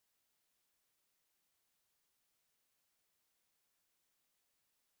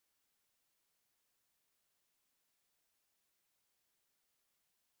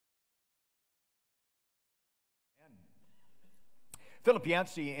Philip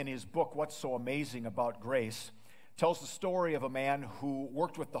Yancey, in his book, What's So Amazing About Grace, tells the story of a man who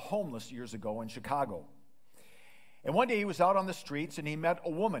worked with the homeless years ago in Chicago. And one day he was out on the streets and he met a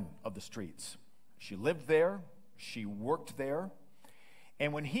woman of the streets. She lived there, she worked there,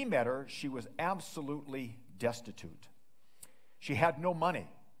 and when he met her, she was absolutely destitute. She had no money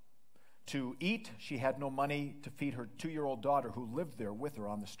to eat, she had no money to feed her 2-year-old daughter who lived there with her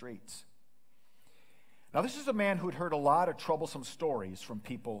on the streets. Now, this is a man who'd heard a lot of troublesome stories from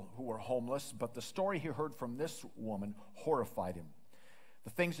people who were homeless, but the story he heard from this woman horrified him.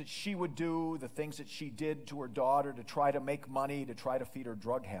 The things that she would do, the things that she did to her daughter to try to make money, to try to feed her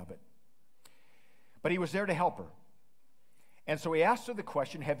drug habit. But he was there to help her. And so he asked her the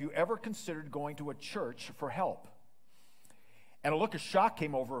question, have you ever considered going to a church for help? And a look of shock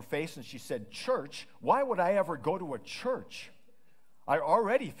came over her face, and she said, church? Why would I ever go to a church? I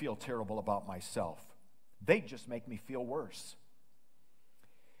already feel terrible about myself. They just make me feel worse.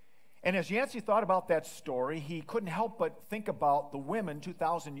 And as Yancey thought about that story, he couldn't help but think about the women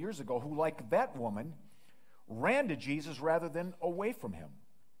 2,000 years ago who, like that woman, ran to Jesus rather than away from him.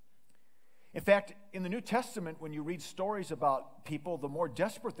 In fact, in the New Testament, when you read stories about people, the more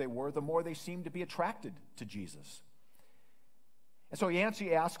desperate they were, the more they seemed to be attracted to Jesus. And so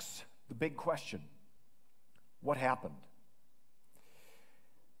Yancey asks the big question, what happened?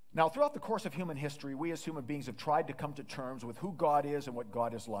 Now, throughout the course of human history, we as human beings have tried to come to terms with who God is and what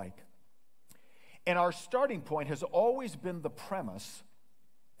God is like. And our starting point has always been the premise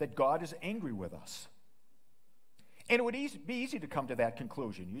that God is angry with us. And it would be easy to come to that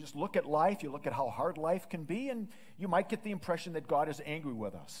conclusion. You just look at life, you look at how hard life can be, and you might get the impression that God is angry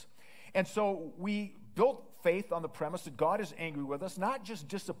with us. And so we built faith on the premise that God is angry with us, not just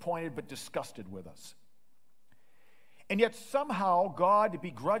disappointed, but disgusted with us. And yet somehow God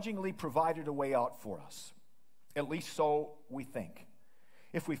begrudgingly provided a way out for us. At least so we think.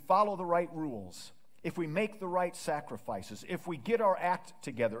 If we follow the right rules, if we make the right sacrifices, if we get our act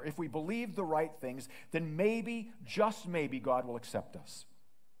together, if we believe the right things, then maybe, just maybe, God will accept us.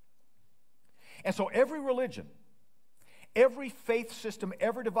 And so every religion, every faith system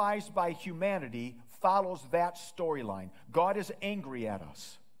ever devised by humanity follows that storyline. God is angry at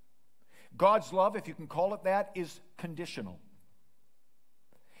us. God's love, if you can call it that, is conditional.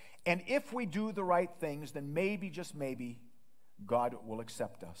 And if we do the right things, then maybe, just maybe, God will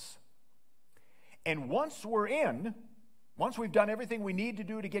accept us. And once we're in, once we've done everything we need to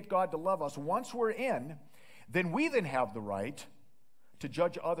do to get God to love us, once we're in, then we then have the right to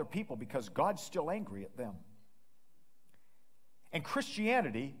judge other people because God's still angry at them. And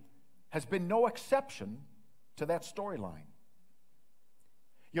Christianity has been no exception to that storyline.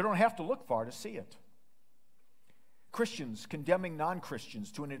 You don't have to look far to see it. Christians condemning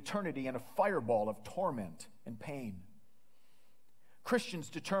non-Christians to an eternity in a fireball of torment and pain. Christians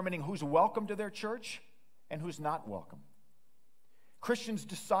determining who's welcome to their church and who's not welcome. Christians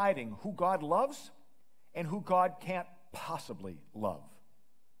deciding who God loves and who God can't possibly love.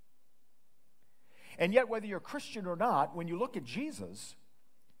 And yet, whether you're a Christian or not, when you look at Jesus,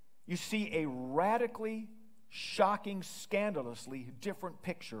 you see a radically, shocking, scandalously different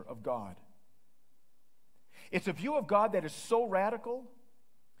picture of God. It's a view of God that is so radical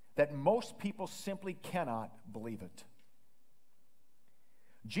that most people simply cannot believe it.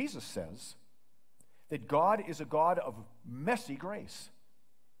 Jesus says that God is a God of messy grace.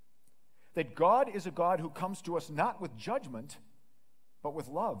 That God is a God who comes to us not with judgment, but with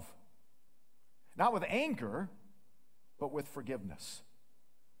love. Not with anger, but with forgiveness.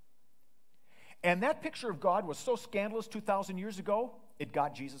 And that picture of God was so scandalous 2,000 years ago, it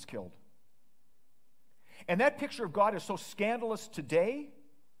got Jesus killed. And that picture of God is so scandalous today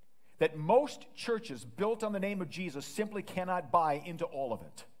that most churches built on the name of Jesus simply cannot buy into all of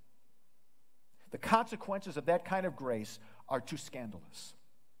it. The consequences of that kind of grace are too scandalous.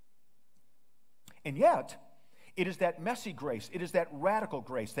 And yet, it is that messy grace, it is that radical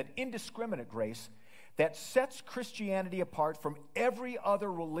grace, that indiscriminate grace that sets Christianity apart from every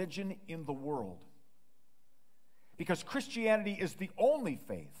other religion in the world. Because Christianity is the only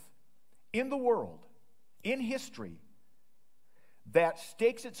faith in the world, in history, that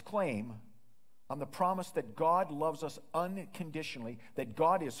stakes its claim on the promise that God loves us unconditionally, that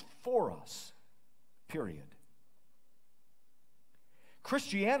God is for us, period.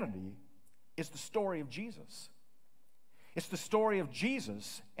 Christianity is the story of Jesus. It's the story of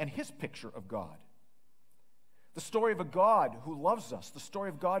Jesus and his picture of God. The story of a God who loves us, the story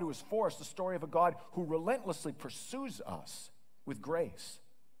of God who is for us, the story of a God who relentlessly pursues us with grace.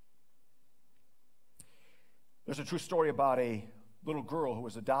 There's a true story about a little girl who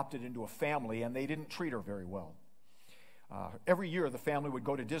was adopted into a family, and they didn't treat her very well. Every year, the family would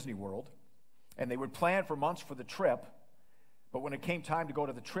go to Disney World, and they would plan for months for the trip. But when it came time to go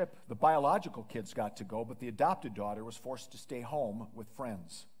to the trip, the biological kids got to go, but the adopted daughter was forced to stay home with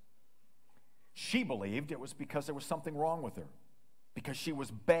friends. She believed it was because there was something wrong with her, because she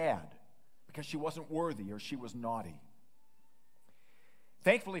was bad, because she wasn't worthy, or she was naughty.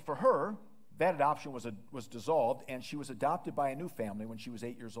 Thankfully for her, that adoption was dissolved, and she was adopted by a new family when she was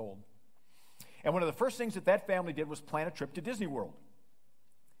 8 years old. And one of the first things that family did was plan a trip to Disney World.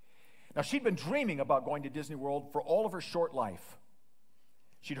 Now, she'd been dreaming about going to Disney World for all of her short life.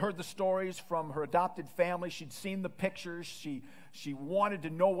 She'd heard the stories from her adopted family. She'd seen the pictures. She wanted to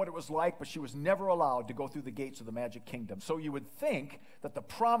know what it was like, but she was never allowed to go through the gates of the Magic Kingdom. So you would think that the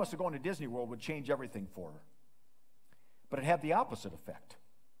promise of going to Disney World would change everything for her. But it had the opposite effect.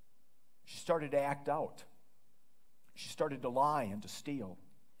 She started to act out. She started to lie and to steal.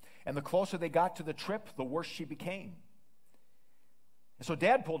 And the closer they got to the trip, the worse she became. And so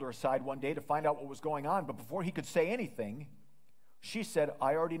Dad pulled her aside one day to find out what was going on, but before he could say anything, she said,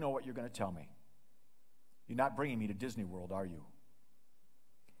 "I already know what you're going to tell me. You're not bringing me to Disney World, are you?"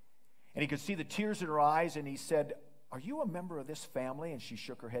 And he could see the tears in her eyes, and he said, "Are you a member of this family?" And she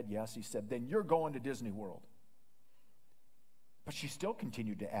shook her head, yes. He said, "Then you're going to Disney World." But she still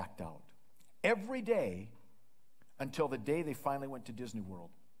continued to act out every day until the day they finally went to Disney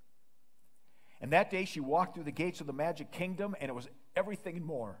World. And that day she walked through the gates of the Magic Kingdom, and it was everything and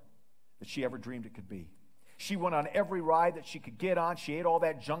more that she ever dreamed it could be. She went on every ride that she could get on. She ate all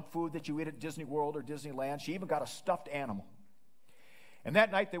that junk food that you eat at Disney World or Disneyland. She even got a stuffed animal. And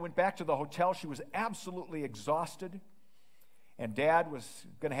that night they went back to the hotel. She was absolutely exhausted. And Dad was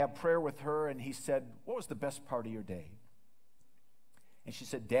going to have prayer with her, and he said, "What was the best part of your day?" And she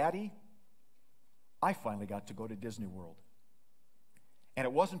said, "Daddy, I finally got to go to Disney World. And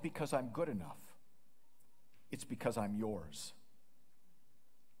it wasn't because I'm good enough. It's because I'm yours."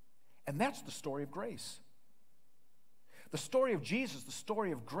 And that's the story of grace. The story of Jesus, the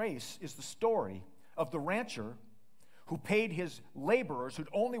story of grace, is the story of the rancher who paid his laborers who'd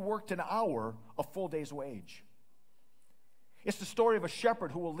only worked an hour a full day's wage. It's the story of a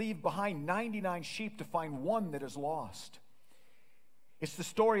shepherd who will leave behind 99 sheep to find one that is lost. It's the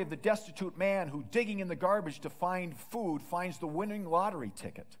story of the destitute man who, digging in the garbage to find food, finds the winning lottery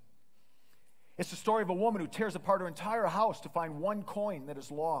ticket. It's the story of a woman who tears apart her entire house to find one coin that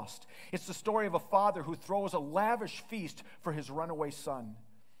is lost. It's the story of a father who throws a lavish feast for his runaway son.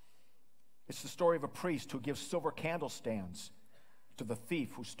 It's the story of a priest who gives silver candle stands to the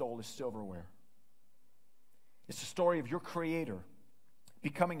thief who stole his silverware. It's the story of your Creator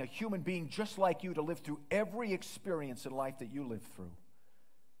becoming a human being just like you to live through every experience in life that you live through.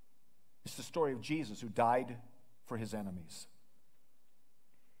 It's the story of Jesus who died for his enemies.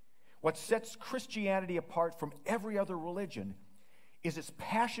 What sets Christianity apart from every other religion is its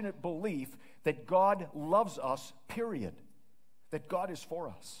passionate belief that God loves us, period. That God is for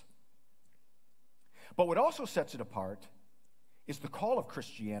us. But what also sets it apart is the call of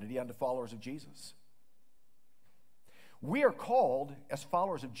Christianity unto followers of Jesus. We are called, as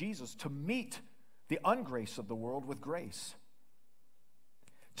followers of Jesus, to meet the ungrace of the world with grace.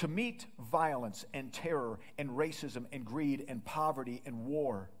 To meet violence and terror and racism and greed and poverty and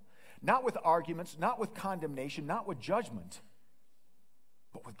war. Not with arguments, not with condemnation, not with judgment,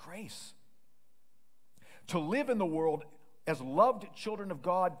 but with grace. To live in the world as loved children of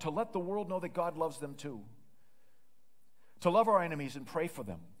God, to let the world know that God loves them too. To love our enemies and pray for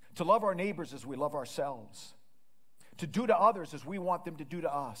them. To love our neighbors as we love ourselves. To do to others as we want them to do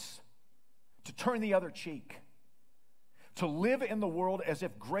to us. To turn the other cheek. To live in the world as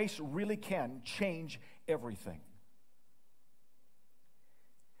if grace really can change everything.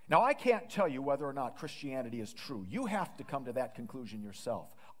 Now, I can't tell you whether or not Christianity is true. You have to come to that conclusion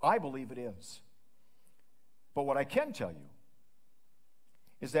yourself. I believe it is. But what I can tell you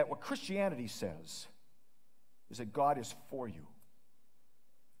is that what Christianity says is that God is for you.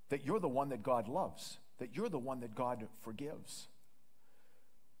 That you're the one that God loves. That you're the one that God forgives.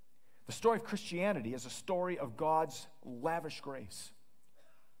 The story of Christianity is a story of God's lavish grace,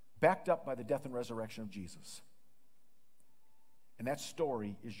 backed up by the death and resurrection of Jesus. And that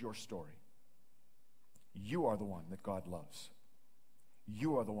story is your story. You are the one that God loves.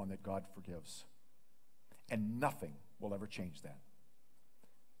 You are the one that God forgives. And nothing will ever change that.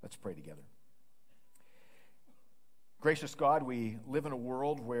 Let's pray together. Gracious God, we live in a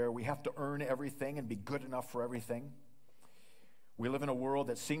world where we have to earn everything and be good enough for everything. We live in a world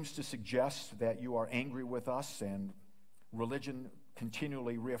that seems to suggest that you are angry with us, and religion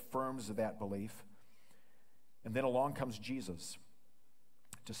continually reaffirms that belief. And then along comes Jesus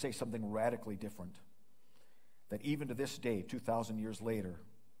to say something radically different. that even to this day, 2,000 years later,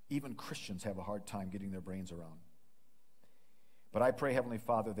 even Christians have a hard time getting their brains around. But I pray, Heavenly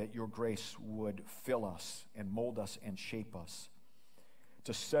Father, that your grace would fill us and mold us and shape us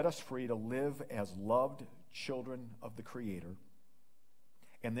to set us free to live as loved children of the Creator,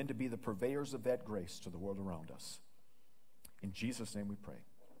 and then to be the purveyors of that grace to the world around us. In Jesus' name we pray.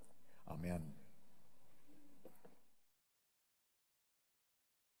 Amen.